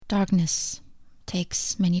Darkness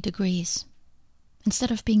takes many degrees.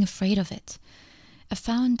 Instead of being afraid of it, I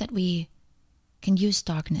found that we can use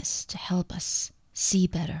darkness to help us see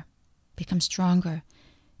better, become stronger,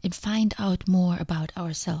 and find out more about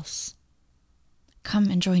ourselves. Come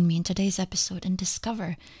and join me in today's episode and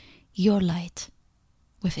discover your light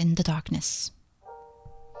within the darkness.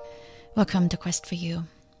 Welcome to Quest for You.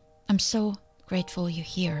 I'm so grateful you're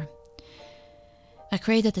here. I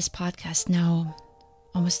created this podcast now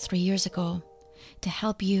almost 3 years ago to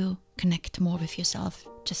help you connect more with yourself,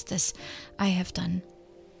 just as I have done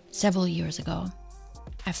several years ago.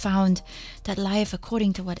 I found that life,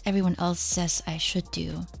 according to what everyone else says I should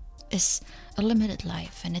do, is a limited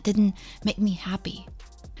life, and it didn't make me happy.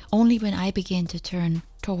 Only when I began to turn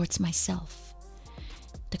towards myself.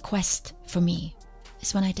 The quest for me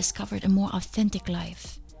is when I discovered a more authentic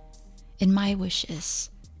life. And my wish is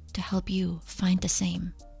to help you find the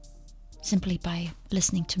same, simply by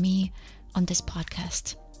listening to me on this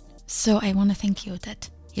podcast. So I want to thank you that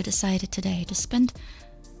you decided today to spend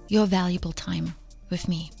your valuable time with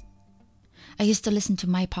me. I used to listen to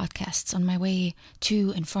my podcasts on my way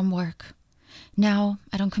to and from work. Now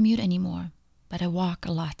I don't commute anymore, but I walk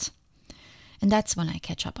a lot. And that's when I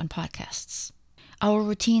catch up on podcasts. Our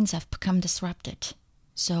routines have become disrupted.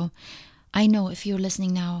 So I know if you're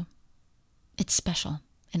listening now, it's special,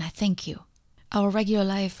 and I thank you. Our regular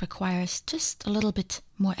life requires just a little bit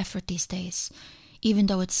more effort these days, even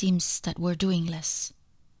though it seems that we're doing less.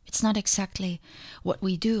 It's not exactly what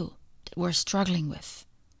we do that we're struggling with.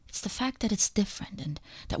 It's the fact that it's different and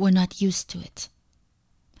that we're not used to it.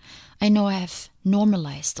 I know I have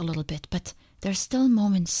normalized a little bit, but there are still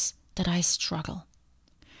moments that I struggle.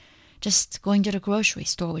 Just going to the grocery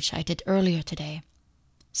store, which I did earlier today.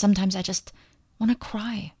 Sometimes I just want to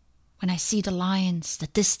cry when I see the lines, the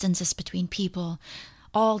distances between people,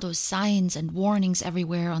 all those signs and warnings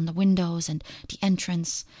everywhere on the windows and the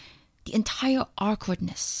entrance, the entire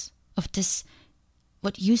awkwardness of this,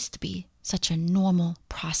 what used to be such a normal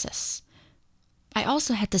process. I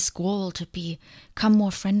also had this goal to become more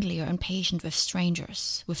friendlier and patient with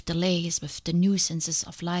strangers, with delays, with the nuisances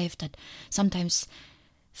of life that sometimes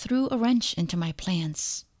threw a wrench into my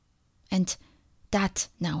plans. And that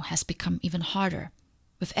now has become even harder.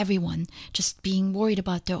 With everyone just being worried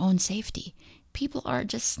about their own safety, people are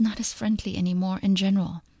just not as friendly anymore in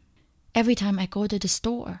general. Every time I go to the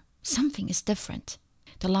store, something is different.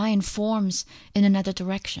 The line forms in another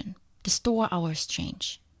direction. The store hours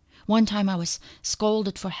change. One time I was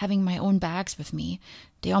scolded for having my own bags with me.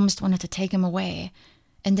 They almost wanted to take them away.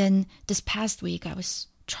 And then this past week I was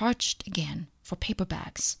charged again for paper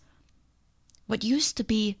bags. What used to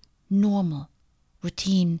be normal,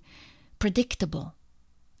 routine, predictable,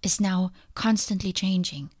 is now constantly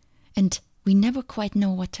changing, and we never quite know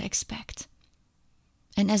what to expect.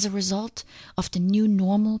 And as a result of the new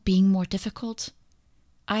normal being more difficult,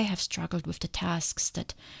 I have struggled with the tasks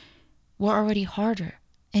that were already harder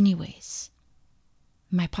anyways.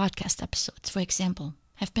 My podcast episodes, for example,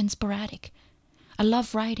 have been sporadic. I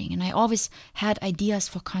love writing, and I always had ideas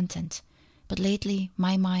for content. But lately,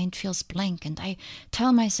 my mind feels blank, and I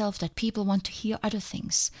tell myself that people want to hear other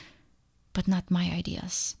things, but not my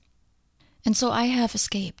ideas. And so I have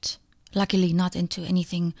escaped, luckily not into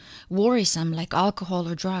anything worrisome like alcohol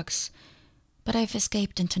or drugs, but I've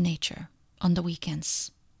escaped into nature on the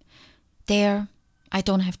weekends. There, I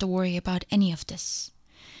don't have to worry about any of this.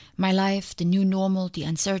 My life, the new normal, the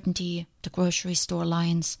uncertainty, the grocery store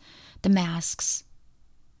lines, the masks.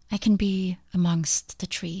 I can be amongst the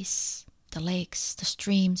trees, the lakes, the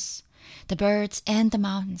streams, the birds and the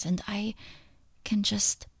mountains, and I can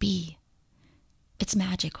just be. It's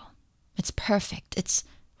magical. It's perfect. It's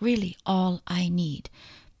really all I need.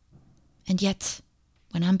 And yet,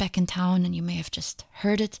 when I'm back in town, and you may have just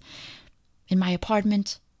heard it, in my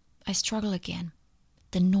apartment, I struggle again.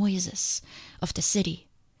 The noises of the city,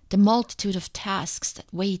 the multitude of tasks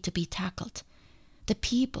that wait to be tackled, the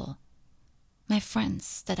people, my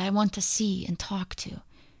friends that I want to see and talk to.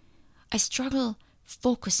 I struggle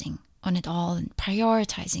focusing on it all and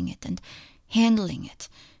prioritizing it and handling it.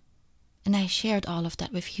 And I shared all of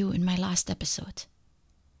that with you in my last episode.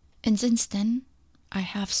 And since then, I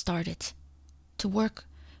have started to work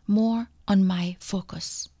more on my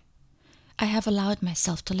focus. I have allowed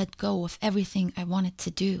myself to let go of everything I wanted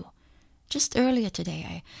to do. Just earlier today,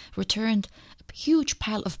 I returned a huge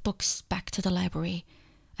pile of books back to the library.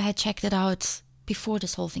 I had checked it out before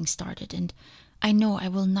this whole thing started, and I know I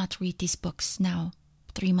will not read these books now,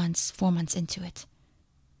 3 months, 4 months into it.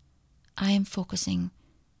 I am focusing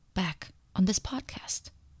back on this podcast.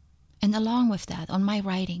 And along with that, on my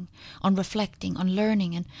writing, on reflecting, on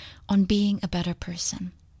learning, and on being a better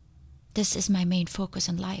person. This is my main focus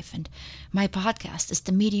in life, and my podcast is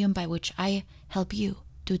the medium by which I help you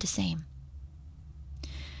do the same.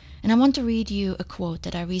 And I want to read you a quote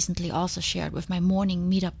that I recently also shared with my morning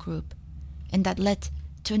meetup group, and that led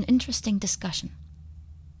to an interesting discussion.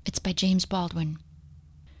 It's by James Baldwin.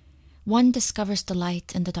 One discovers the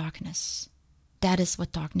light in the darkness. That is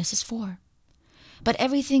what darkness is for. But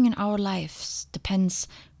everything in our lives depends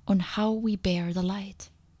on how we bear the light.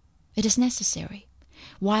 It is necessary,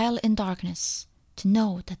 while in darkness, to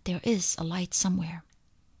know that there is a light somewhere.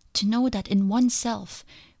 To know that in oneself,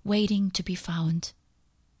 waiting to be found,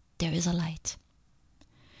 there is a light.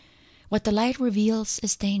 What the light reveals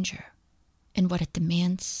is danger, and what it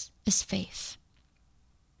demands is faith.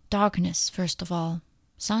 Darkness, first of all,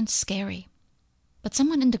 sounds scary, but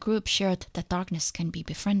someone in the group shared that darkness can be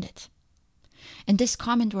befriended. And this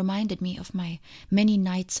comment reminded me of my many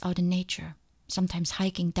nights out in nature, sometimes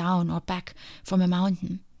hiking down or back from a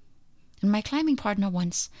mountain. And my climbing partner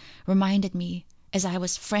once reminded me, as I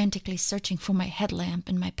was frantically searching for my headlamp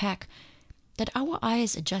in my pack, that our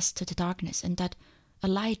eyes adjust to the darkness and that a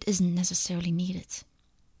light isn't necessarily needed.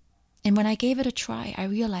 And when I gave it a try, I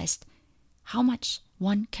realized how much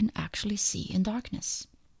one can actually see in darkness.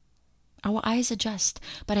 Our eyes adjust,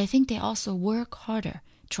 but I think they also work harder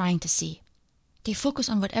trying to see. They focus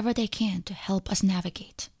on whatever they can to help us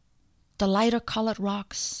navigate. The lighter colored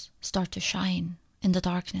rocks start to shine in the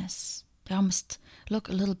darkness. They almost look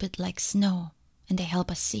a little bit like snow, and they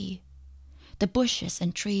help us see. The bushes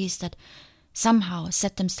and trees that somehow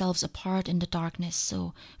set themselves apart in the darkness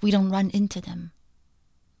so we don't run into them.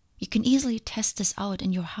 You can easily test this out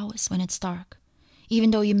in your house when it's dark.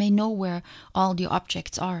 Even though you may know where all the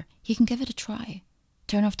objects are, you can give it a try.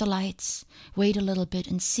 Turn off the lights, wait a little bit,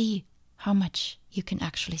 and see how much you can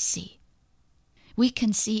actually see. We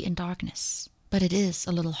can see in darkness, but it is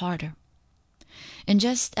a little harder. And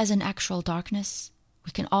just as in actual darkness,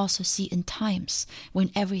 we can also see in times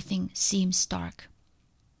when everything seems dark.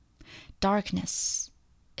 Darkness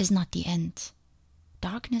is not the end.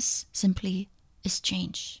 Darkness simply is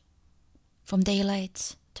change. From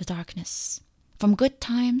daylight to darkness. From good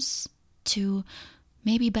times to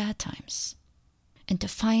maybe bad times. And to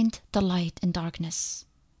find the light in darkness,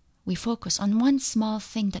 we focus on one small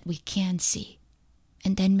thing that we can see,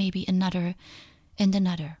 and then maybe another and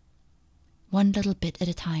another, one little bit at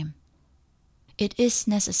a time. It is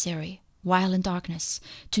necessary, while in darkness,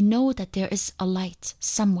 to know that there is a light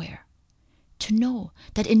somewhere, to know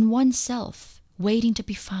that in oneself, waiting to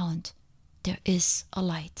be found, there is a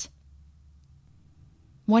light.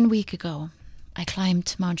 1 week ago, I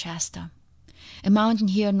climbed Mount Shasta, a mountain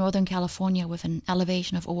here in Northern California with an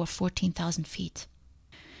elevation of over 14,000 feet.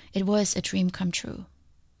 It was a dream come true,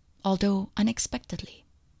 although unexpectedly,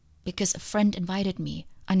 because a friend invited me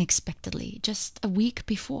unexpectedly just a week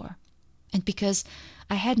before, and because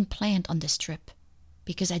I hadn't planned on this trip,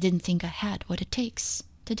 because I didn't think I had what it takes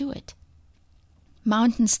to do it.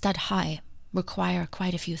 Mountains that high require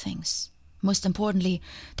quite a few things. Most importantly,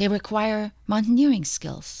 they require mountaineering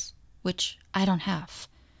skills, which I don't have.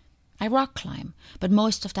 I rock climb, but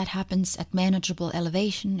most of that happens at manageable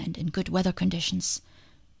elevation and in good weather conditions.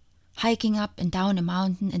 Hiking up and down a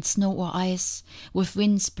mountain in snow or ice, with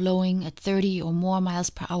winds blowing at 30 or more miles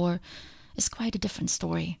per hour, is quite a different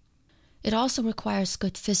story. It also requires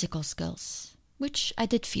good physical skills, which I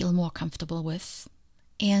did feel more comfortable with,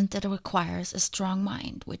 and it requires a strong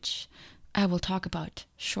mind, which I will talk about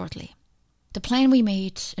shortly. The plan we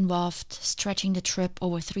made involved stretching the trip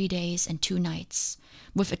over 3 days and 2 nights,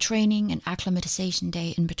 with a training and acclimatization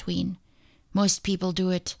day in between. Most people do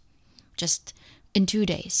it just in 2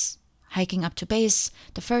 days, hiking up to base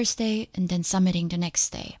the first day and then summiting the next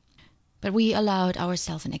day. But we allowed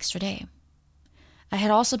ourselves an extra day. I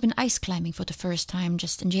had also been ice climbing for the first time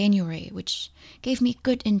just in January, which gave me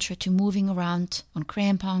good intro to moving around on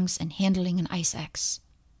crampons and handling an ice axe.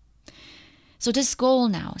 So this goal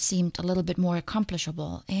now seemed a little bit more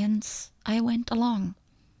accomplishable, and I went along.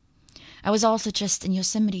 I was also just in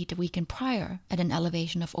Yosemite the weekend prior at an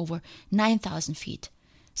elevation of over 9,000 feet,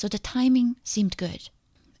 so the timing seemed good.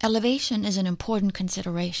 Elevation is an important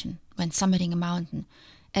consideration when summiting a mountain,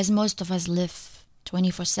 as most of us live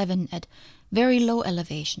 24/7 at very low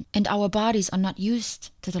elevation, and our bodies are not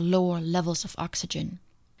used to the lower levels of oxygen.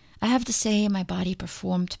 I have to say my body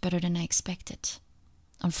performed better than I expected.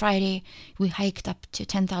 On Friday, we hiked up to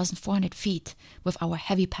 10,400 feet with our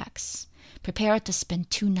heavy packs, prepared to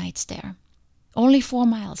spend 2 nights there. Only 4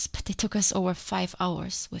 miles, but they took us over 5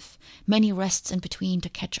 hours, with many rests in between to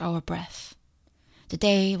catch our breath. The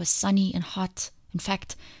day was sunny and hot. In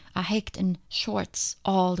fact, I hiked in shorts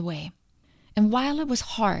all the way. And while it was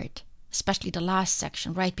hard, especially the last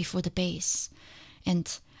section right before the base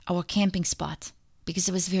and our camping spot, because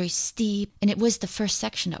it was very steep and it was the first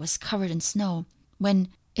section that was covered in snow. When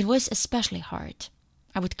it was especially hard,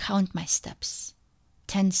 I would count my steps.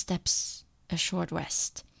 10 steps, a short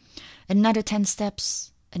rest. Another 10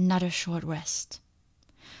 steps, another short rest.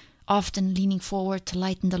 Often leaning forward to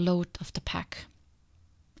lighten the load of the pack.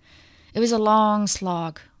 It was a long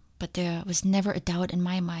slog, but there was never a doubt in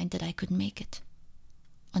my mind that I could make it.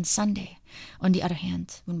 On Sunday, on the other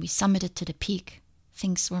hand, when we summited to the peak,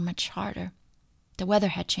 things were much harder. The weather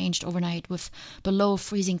had changed overnight with below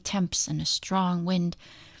freezing temps and a strong wind.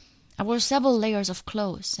 I wore several layers of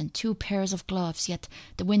clothes and 2 pairs of gloves, yet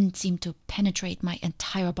the wind seemed to penetrate my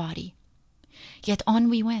entire body. Yet on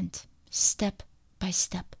we went, step by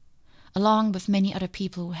step, along with many other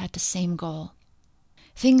people who had the same goal.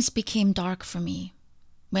 Things became dark for me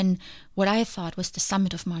when what I thought was the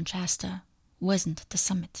summit of Mount Shasta wasn't the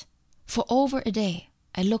summit. For over a day,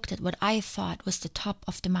 I looked at what I thought was the top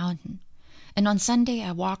of the mountain, and on Sunday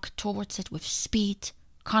I walked towards it with speed,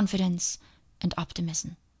 confidence, and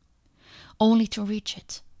optimism, only to reach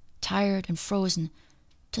it, tired and frozen,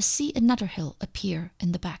 to see another hill appear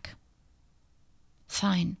in the back.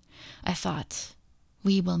 Fine, I thought,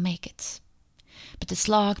 we will make it. But the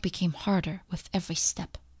slog became harder with every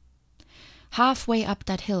step. Halfway up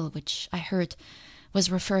that hill, which I heard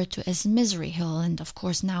was referred to as Misery Hill, and of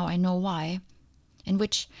course now I know why, and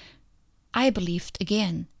which I believed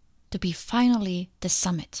again to be finally the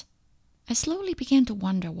summit, I slowly began to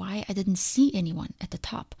wonder why I didn't see anyone at the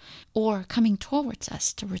top or coming towards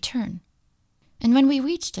us to return. And when we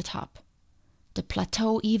reached the top, the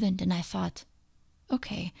plateau evened, and I thought,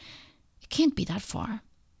 okay, it can't be that far.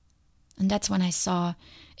 And that's when I saw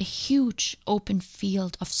a huge open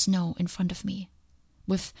field of snow in front of me,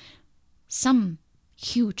 with some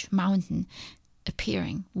huge mountain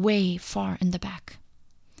appearing way far in the back.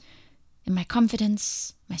 And my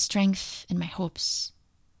confidence, my strength, and my hopes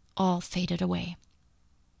all faded away.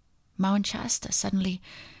 Mount Shasta suddenly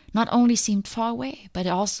not only seemed far away, but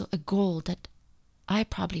also a goal that I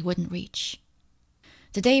probably wouldn't reach.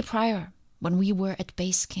 The day prior, when we were at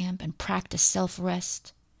base camp and practiced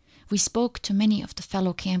self-rest, we spoke to many of the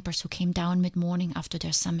fellow campers who came down mid-morning after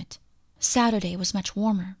their summit. Saturday was much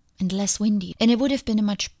warmer and less windy, and it would have been a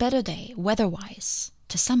much better day, weather-wise,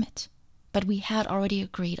 to summit. But we had already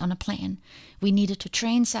agreed on a plan. We needed to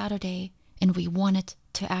train Saturday, and we wanted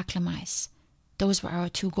to acclimatize. Those were our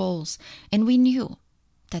 2 goals, and we knew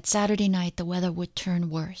that Saturday night the weather would turn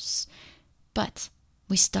worse. But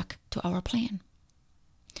we stuck to our plan.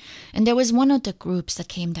 And there was one of the groups that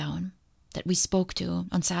came down that we spoke to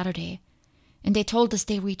on Saturday, and they told us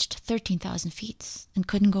they reached 13,000 feet and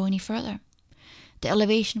couldn't go any further. The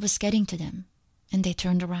elevation was getting to them, and they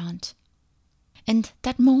turned around. And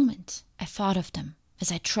that moment I thought of them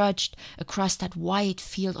as I trudged across that wide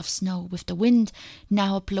field of snow with the wind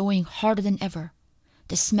now blowing harder than ever,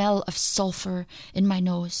 the smell of sulfur in my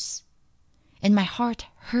nose, and my heart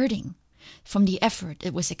hurting from the effort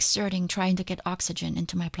it was exerting trying to get oxygen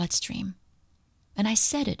into my bloodstream. And I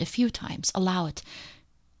said it a few times aloud,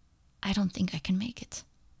 I don't think I can make it.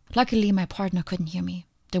 Luckily, my partner couldn't hear me.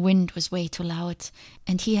 The wind was way too loud,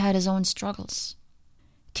 and he had his own struggles.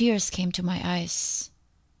 Tears came to my eyes,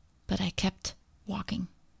 but I kept walking,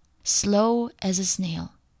 slow as a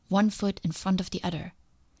snail, 1 foot in front of the other.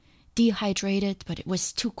 Dehydrated, but it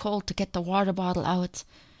was too cold to get the water bottle out.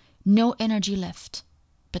 No energy left,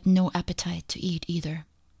 but no appetite to eat either.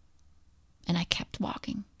 And I kept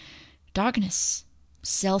walking. Darkness,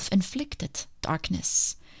 self-inflicted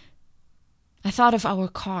darkness. I thought of our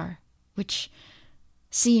car, which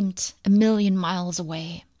seemed 1,000,000 miles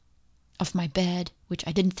away, of my bed, which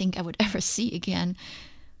I didn't think I would ever see again,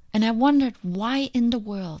 and I wondered why in the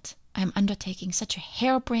world I am undertaking such a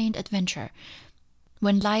harebrained adventure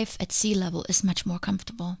when life at sea level is much more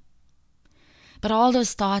comfortable. But all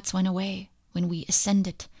those thoughts went away when we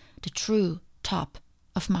ascended the true top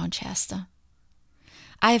of Mount Shasta.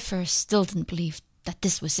 I first still didn't believe that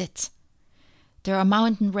this was it. There are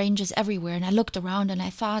mountain ranges everywhere, and I looked around and I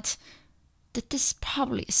thought that this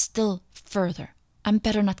probably is still further. I'm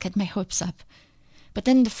better not get my hopes up. But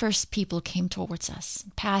then the first people came towards us,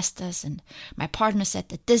 past us, and my partner said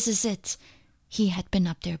that this is it. He had been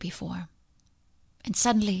up there before. And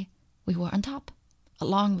suddenly we were on top,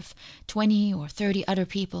 along with 20 or 30 other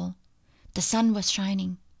people. The sun was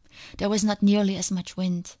shining. There was not nearly as much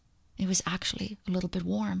wind. It was actually a little bit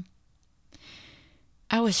warm.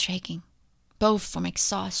 I was shaking, both from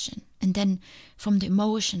exhaustion and then from the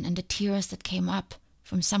emotion and the tears that came up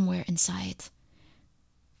from somewhere inside.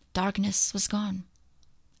 Darkness was gone.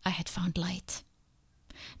 I had found light.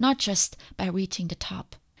 not just by reaching the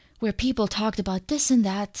top, where people talked about this and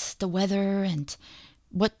that, the weather and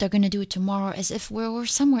what they're going to do tomorrow, as if we were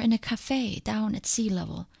somewhere in a cafe down at sea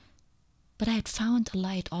level. But I had found a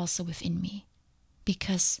light also within me,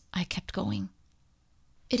 because I kept going.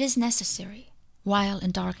 It is necessary, while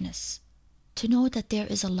in darkness, to know that there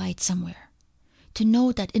is a light somewhere, to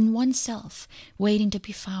know that in oneself, waiting to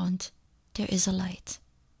be found, there is a light.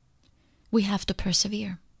 We have to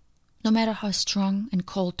persevere, no matter how strong and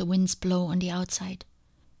cold the winds blow on the outside,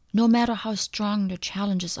 no matter how strong the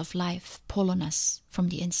challenges of life pull on us from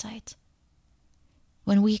the inside.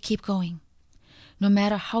 When we keep going, no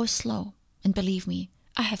matter how slow, and believe me,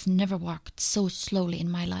 I have never walked so slowly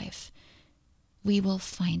in my life, we will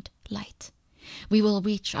find light. We will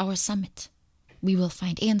reach our summit. We will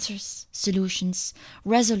find answers, solutions,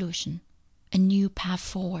 resolution, a new path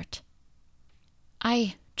forward.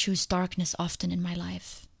 I choose darkness often in my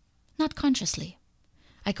life, not consciously.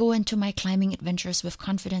 I go into my climbing adventures with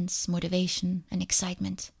confidence, motivation, and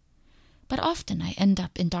excitement. But often I end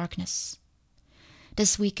up in darkness.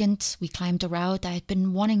 This weekend we climbed a route I had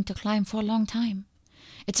been wanting to climb for a long time.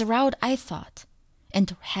 It's a route I thought,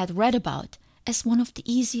 and had read about, as one of the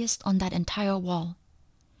easiest on that entire wall.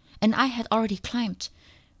 And I had already climbed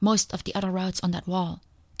most of the other routes on that wall,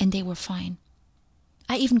 and they were fine.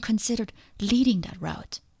 I even considered leading that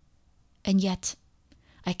route. And yet,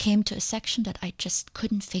 I came to a section that I just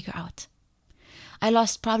couldn't figure out. I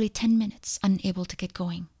lost probably 10 minutes, unable to get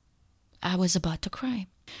going. I was about to cry.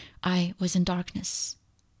 I was in darkness.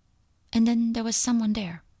 And then there was someone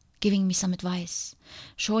there, giving me some advice,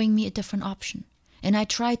 showing me a different option. And I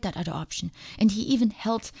tried that other option, and he even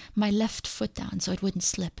held my left foot down so it wouldn't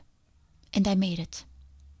slip. And I made it.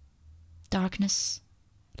 Darkness,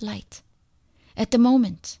 light. At the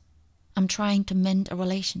moment, I'm trying to mend a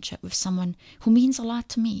relationship with someone who means a lot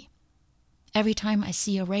to me. Every time I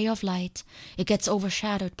see a ray of light, it gets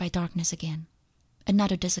overshadowed by darkness again.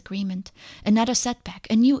 Another disagreement, another setback,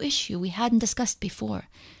 a new issue we hadn't discussed before.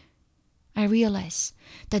 I realize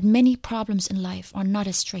that many problems in life are not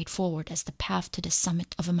as straightforward as the path to the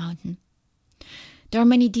summit of a mountain. There are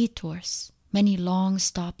many detours, many long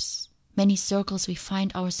stops, many circles we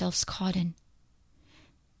find ourselves caught in.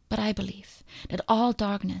 But I believe that all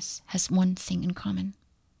darkness has one thing in common,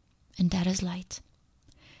 and that is light.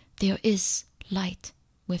 There is light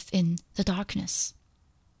within the darkness.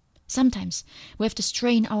 Sometimes we have to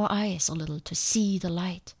strain our eyes a little to see the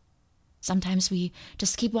light. Sometimes we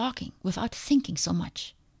just keep walking without thinking so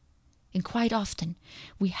much. And quite often,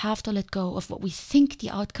 we have to let go of what we think the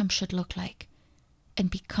outcome should look like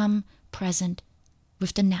and become present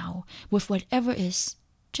with the now, with whatever is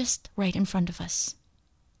just right in front of us.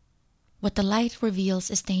 What the light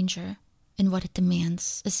reveals is danger, and what it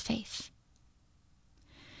demands is faith.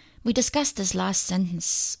 We discussed this last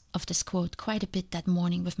sentence of this quote quite a bit that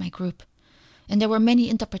morning with my group, and there were many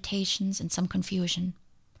interpretations and some confusion.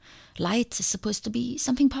 Light is supposed to be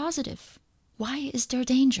something positive. Why is there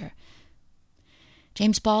danger?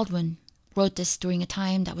 James Baldwin wrote this during a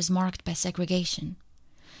time that was marked by segregation.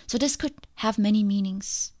 So this could have many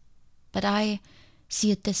meanings, but I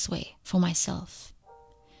see it this way for myself.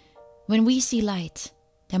 When we see light,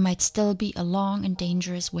 there might still be a long and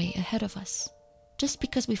dangerous way ahead of us. Just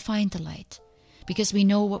because we find the light, because we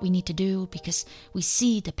know what we need to do, because we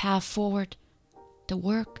see the path forward, the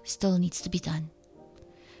work still needs to be done.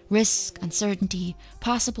 Risk, uncertainty,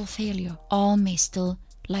 possible failure, all may still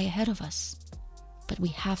lie ahead of us. But we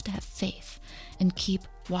have to have faith and keep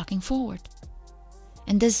walking forward.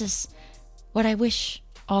 And this is what I wish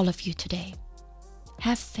all of you today.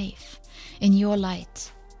 Have faith in your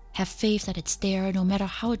light. Have faith that it's there no matter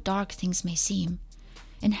how dark things may seem.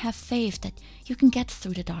 And have faith that you can get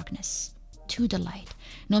through the darkness to the light,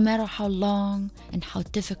 no matter how long and how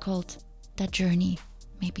difficult that journey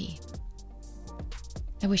may be.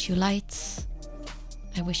 I wish you light.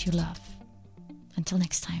 I wish you love. Until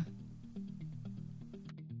next time.